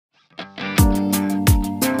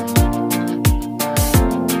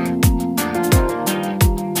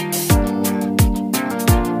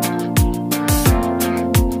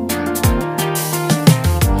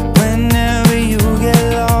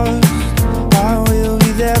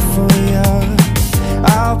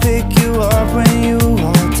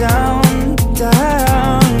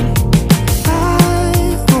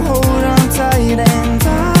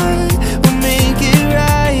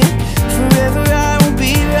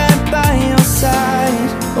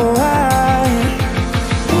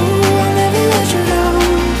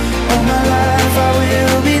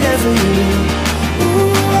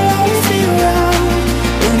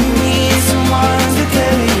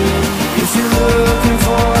looking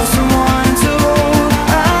for someone to hold,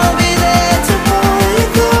 I'll be there to pull you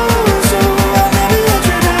close. So I'll never let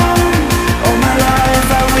you down. All my life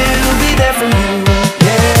I will be there for you.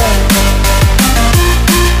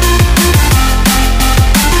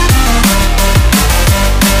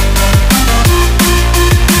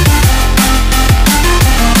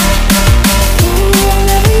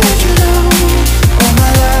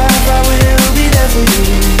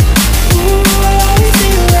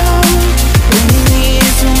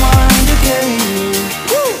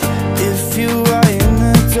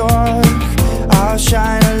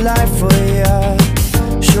 Shine a light for you,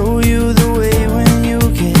 show you the way when you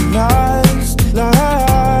get lost,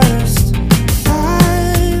 lost.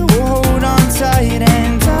 I will hold on tight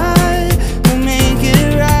and I will make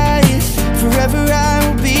it right. Forever I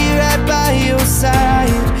will be right by your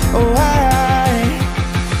side. Oh, I'll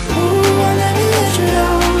never let you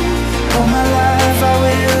down. All my life I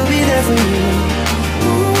will be there for you.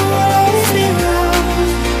 Ooh, I'll always be around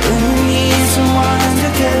when you need someone to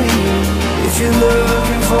carry you. If you're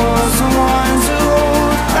looking for someone to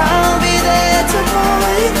hold, I'll be there to pull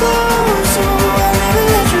you close. So I'll never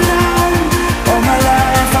let you down. All my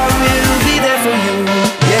life I will be there for you,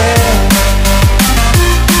 yeah.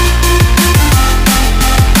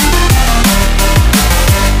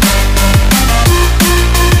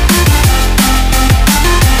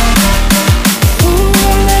 Ooh,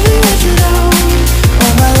 I'll never let you down.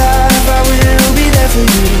 All my life I will be there for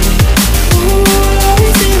you. Ooh, I'll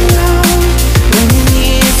always be around when you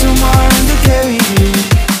need someone to carry you.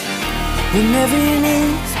 Whenever you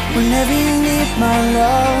need my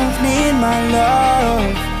love, need my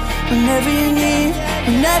love. Whenever you need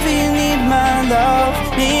my love,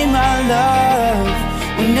 need my love.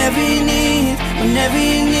 Whenever you need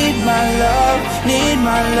my love, need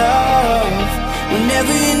my love.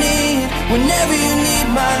 Whenever you need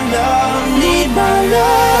my love, need my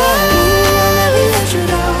love. Ooh, I'll never let you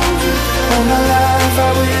down. All my life I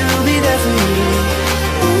will be there for you.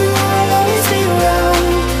 Ooh, I'll always be around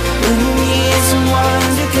when you need someone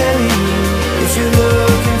to carry you. If you're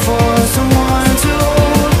looking for someone to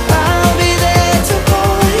hold, I'll be there to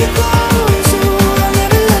pull you close. So I'll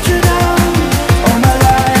never let you down. All my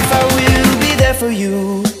life I will be there for you.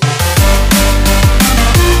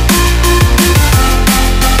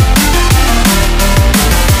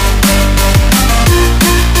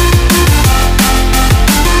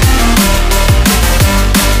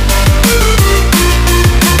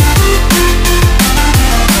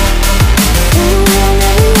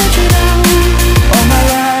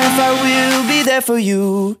 For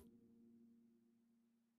you.